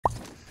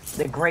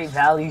The Great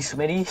Value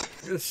Smitty.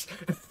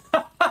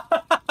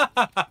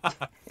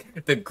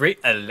 The Great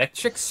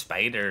Electric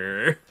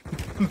Spider.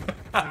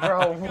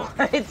 Bro,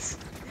 what?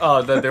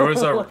 Oh, there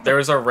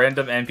was a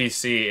random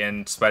NPC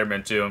in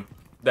Spider-Man 2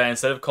 that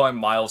instead of calling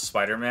Miles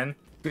Spider-Man,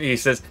 he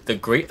says the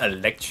Great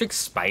Electric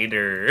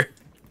Spider.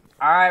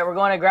 Alright, we're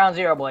going to ground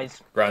zero,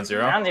 boys. Ground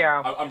zero? Ground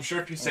zero. I'm sure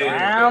if you say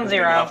Ground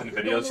zero. enough in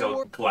the videos,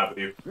 he'll collab with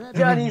you.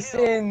 Johnny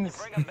Sins,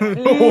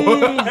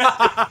 please.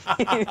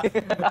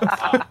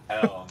 Hell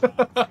no.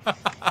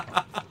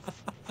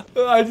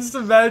 I just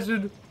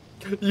imagine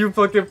you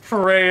fucking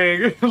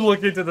praying,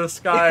 looking to the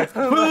sky.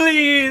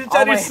 Please,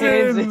 Johnny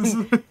Sins!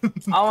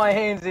 On my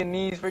hands and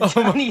knees for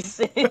Johnny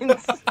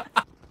Sins.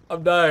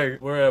 I'm dying.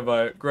 Where am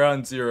I?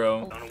 Ground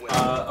zero.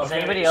 Okay,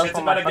 anybody else shit's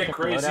want about my to get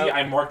fucking crazy. loadout?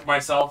 I marked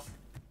myself.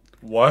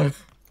 What?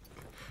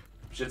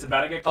 Shit's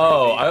about to get crazy.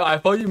 Oh, I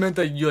thought you meant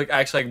that you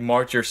actually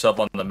marked yourself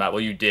on the map.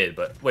 Well, you did,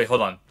 but wait,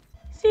 hold on.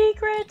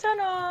 Secret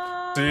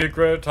tunnel.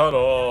 Secret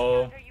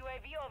tunnel.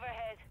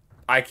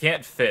 I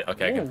can't fit.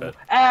 Okay, I can fit.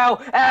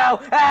 Ow! Ow!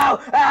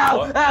 Ow! Ow!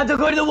 What? Ow! Don't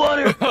go to the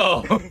water.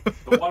 Oh,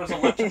 The water's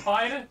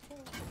electrified?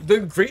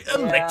 the Great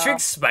Electric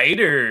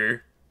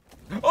Spider.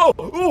 Oh,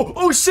 oh,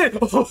 oh shit!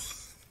 Oh.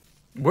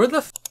 Where the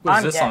f was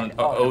I'm this dead. on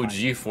Oh,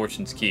 OG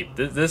Fortune's Keep?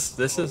 This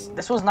is.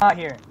 This was not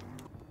here.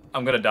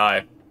 I'm gonna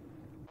die.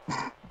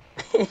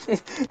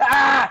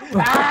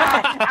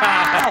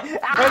 I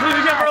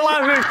didn't get for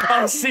laughing.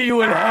 I'll see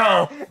you in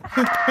hell.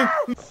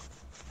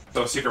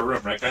 So, secret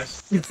room, right, guys?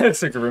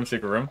 Secret room,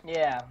 secret room.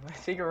 Yeah,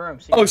 secret room.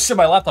 Secret Oh shit,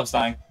 my laptop's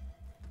dying.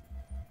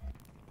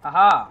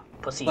 Haha,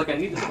 pussy. Look, I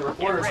need this to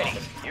record or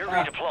something. You're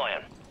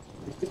redeploying.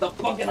 Get the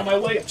fuck out of my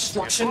way,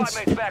 obstructions!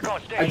 Squad mates back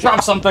on I station.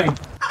 dropped something.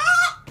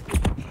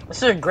 This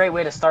is a great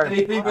way to start.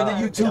 Anything for the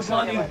YouTube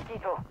money?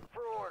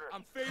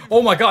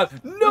 Oh my god,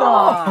 no!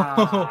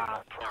 Nah.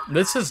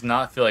 This does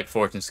not feel like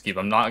Fortune's Keep.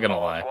 I'm not gonna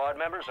lie. Squad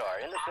members are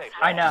in the safe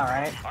zone. I know,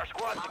 right? Our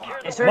squad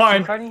secured Is the there a Mine.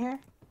 SIM card in here?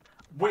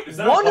 Wait, is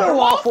that Wonder a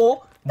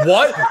Waffle.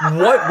 What?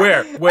 What?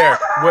 Where? Where?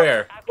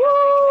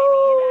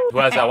 Who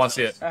has that? I want to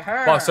see it.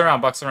 Uh-huh. Box around.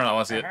 I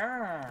want to see it.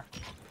 Ah.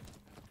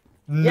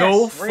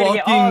 No Yes, we're gonna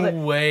get all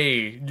fucking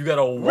way. You got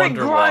a Rick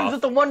Wonder Grimes Waffle.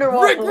 with the Wonder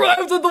Rick Waffle.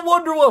 Grimes with the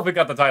Wonder Waffle. We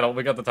got the title.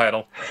 We got the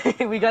title.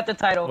 We got the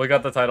title. We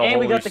got the title. And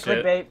we Holy got the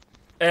shit. clickbait.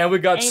 And we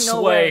got Ain't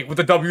no Sway way. with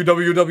the www.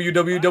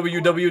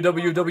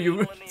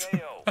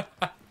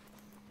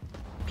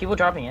 People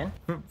dropping in.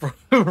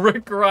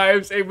 Rick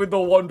Grimes ate with the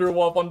Wonder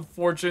Waffle on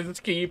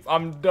Fortune's Keep.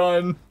 I'm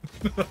done.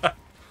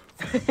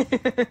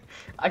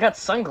 I got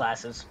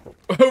sunglasses.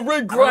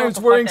 Rick Grimes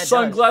fuck wearing that does.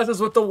 sunglasses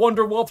with the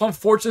Wonder Waffle on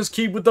Fortune's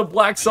Keep with the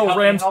Black Cell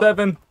Ram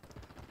 7.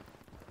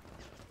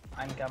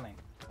 I'm coming.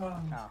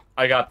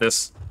 I got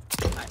this.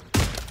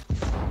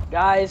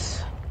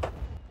 Guys,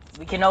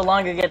 we can no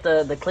longer get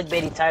the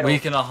clickbaity title. We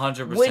can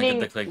 100% winning,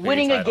 get the clickbait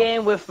winning title.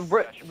 again with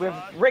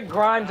Rick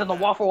Grimes and the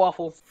Waffle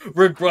Waffle.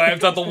 Rick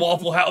Grimes at the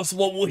Waffle House.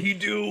 What will he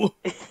do?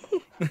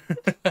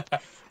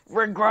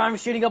 Rick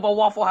Grimes shooting up a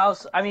Waffle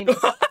House. I mean,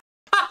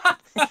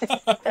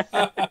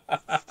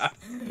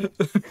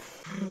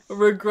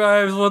 Rick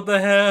Grimes, what the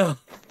hell?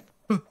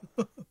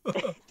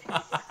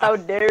 how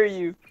dare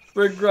you?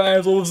 Rick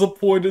Grimes, what was the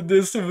point of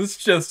this? It was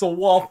just a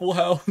Waffle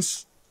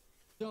House.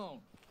 Stone,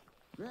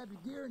 grab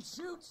your gear and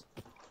shoot.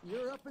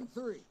 You're up in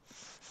 3.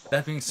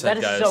 That being said, That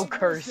is guys, so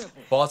cursed.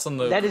 thoughts on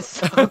the That is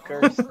so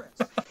cursed.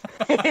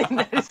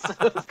 That is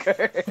so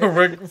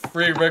cursed.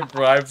 free Rick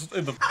Grimes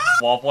in the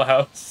Waffle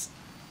House.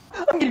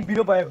 I'm getting beat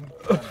up by him.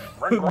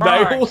 Rick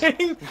Grimes.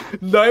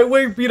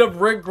 Nightwing beat up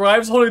Rick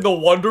Grimes holding the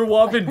Wonder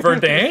Waffle in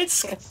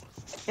Verdansk?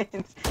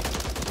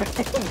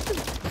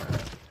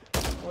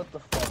 What the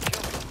fuck?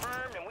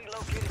 confirmed and we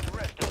located the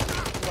rest of them.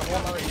 There's a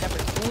whole other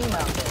separate team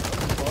out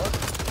there. What the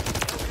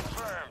fuck?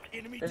 Confirmed.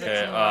 Enemy There's a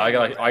Okay, team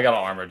I got an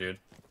armor, dude.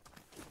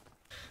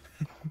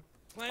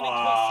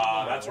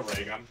 That's a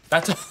ray gun.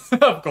 That's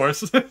of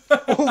course.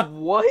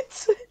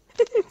 What?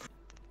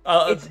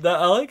 I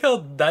like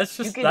how that's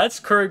just can- that's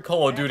current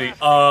Call of Duty.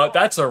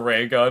 That's a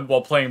ray gun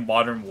while playing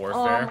Modern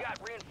Warfare. got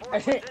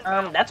reinforcements.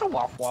 That's a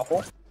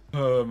waffle.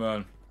 Oh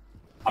man,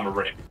 I'm a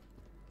ray.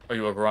 are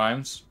you a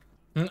Grimes?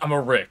 I'm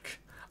a Rick.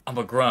 I'm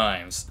a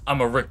Grimes.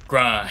 I'm a Rick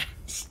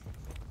Grimes.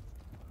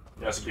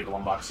 Yeah, some people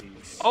unbox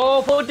these.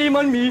 Oh, full team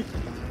on me.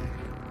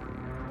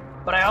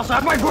 But I also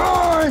have my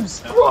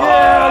Grimes!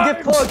 Yeah,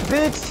 get fucked,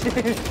 bitch!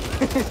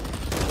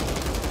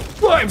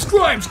 Grimes,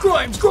 Grimes,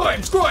 Grimes,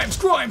 Grimes, Grimes,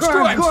 Grimes,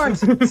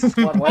 Grimes.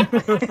 What?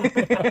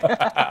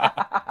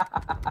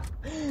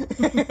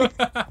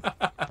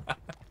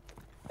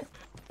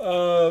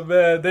 Oh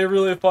man, they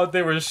really thought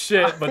they were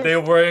shit, but they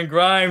were in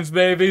Grimes,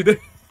 baby.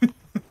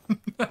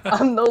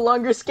 I'm no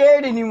longer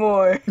scared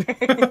anymore.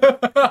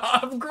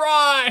 I'm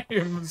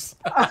Grimes.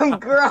 I'm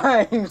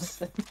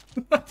Grimes.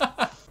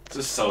 This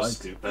is so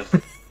stupid.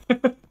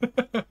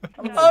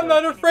 I'm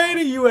not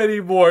afraid of you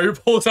anymore. He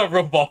pulls out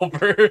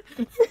revolver.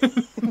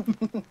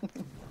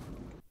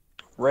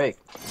 Rick.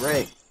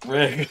 Rick.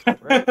 Rick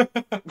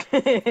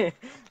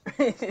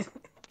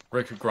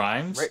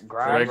Grimes? Rick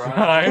Grimes. Rick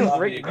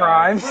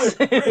Grimes.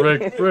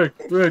 Rick Grimes.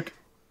 Rick.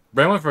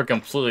 Brand went for a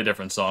completely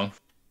different song.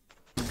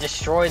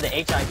 Destroy the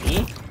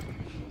HIP?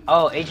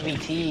 Oh,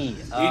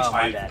 HVT. Oh,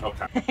 my bad.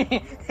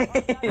 Okay.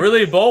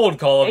 Really bold,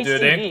 Call of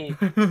Duty.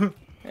 HTV.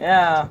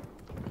 Yeah.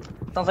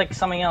 Sounds like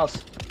something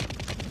else.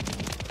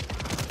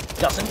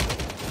 Justin?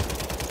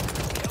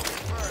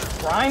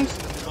 Grimes?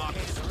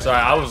 Sorry,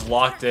 I was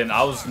locked in.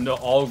 I was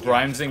all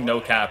Grimesing,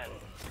 no cap.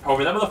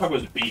 However, that motherfucker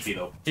was beefy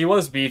though. He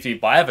was beefy,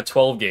 but I have a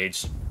 12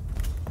 gauge.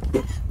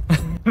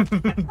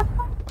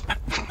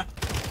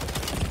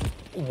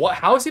 What?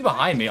 How is he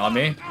behind me? On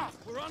me?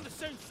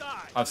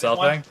 I'm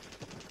selfing.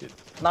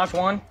 Knocked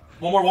one.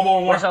 One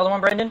more. Where's the other one,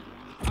 Brendan?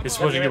 He's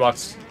switching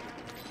box.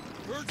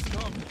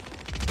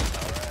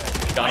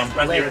 Got him.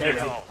 Right There there. you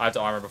go. I have to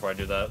armor before I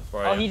do that.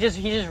 Oh, he just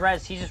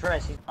res. There's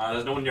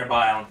no one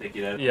nearby. I don't think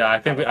he did. Yeah, I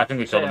think we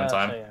killed him in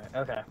time.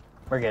 Okay,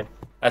 we're good.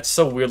 That's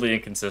so weirdly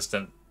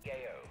inconsistent.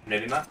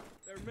 Maybe not.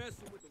 They're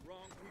messing with the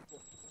wrong people.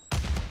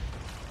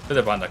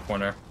 They're behind that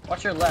corner.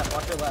 Watch your left.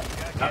 Watch your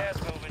left. Got gas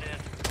moving in.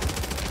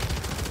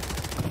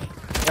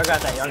 Y'all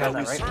got that. Y'all got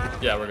that,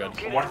 right? Yeah, we're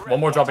good. One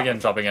more dropping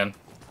in.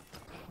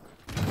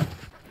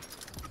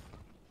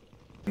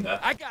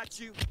 I got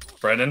you.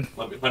 Brendan,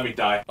 Let me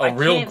die. a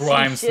real can't see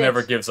Grimes shit.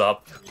 never gives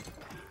up.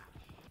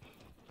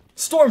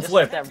 Storm Just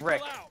like flip. that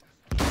Rick.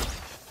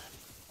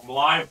 I'm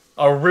alive.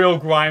 A real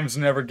Grimes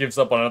never gives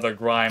up on another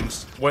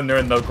Grimes when they're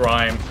in the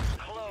grime.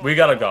 We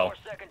gotta go.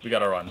 We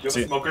gotta run. You have a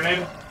See, smoke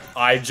grenade?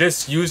 I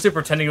just used it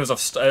pretending it was a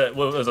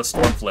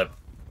storm flip.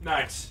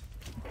 Nice.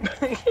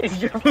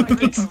 You're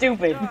fucking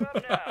stupid.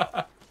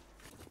 Hey,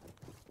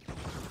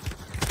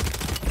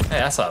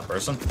 that's not a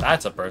person.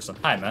 That's a person.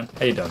 Hi, man.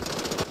 How you doing?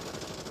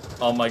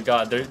 Oh my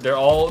God, they're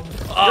all.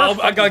 Oh,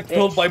 I got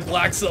killed by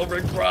Black Silver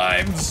and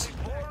Grimes.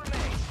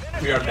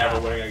 We are never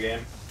winning a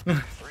game. 3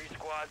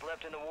 squads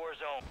left in the war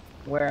zone.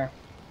 Where?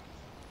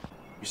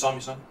 You saw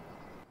me, son?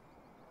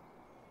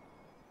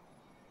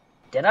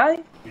 Did I?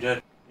 You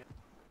did.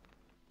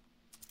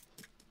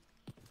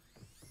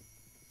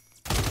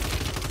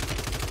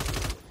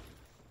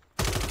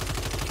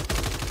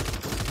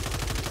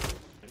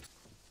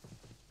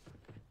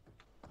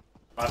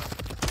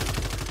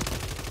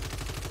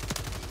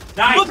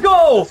 Nice! Let's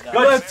go! Good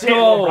Let's shit,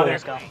 go! brother.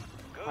 Let's go.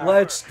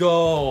 Let's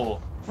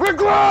go! Rick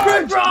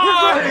Grimes!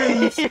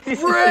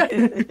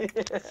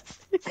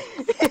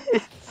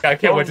 I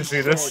can't wait to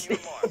see this.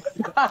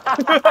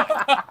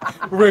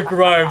 Rick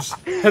Grimes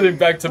heading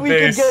back to We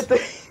base. can get the.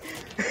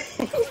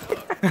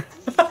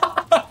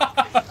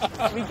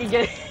 We can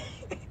get.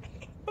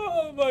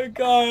 Oh my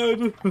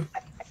God.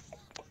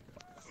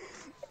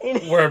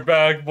 We're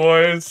back,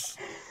 boys.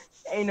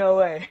 Ain't no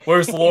way.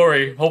 Where's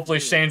Lori? Hopefully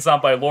Shane's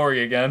not by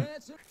Lori again.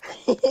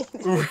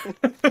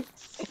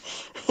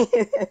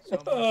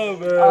 Oh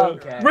man.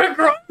 Okay. Rick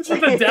Grimes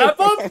with the dap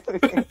up?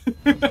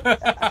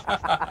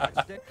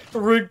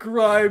 Rick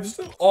Grimes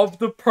off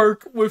the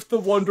perk with the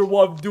Wonder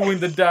Woman doing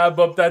the dab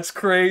up. That's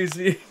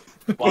crazy.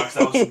 Box,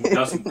 that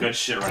was some good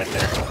shit right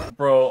there.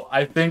 Bro,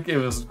 I think it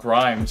was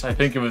Grimes. I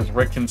think it was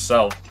Rick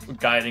himself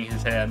guiding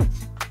his hand.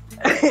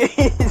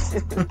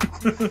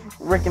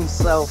 Rick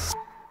himself.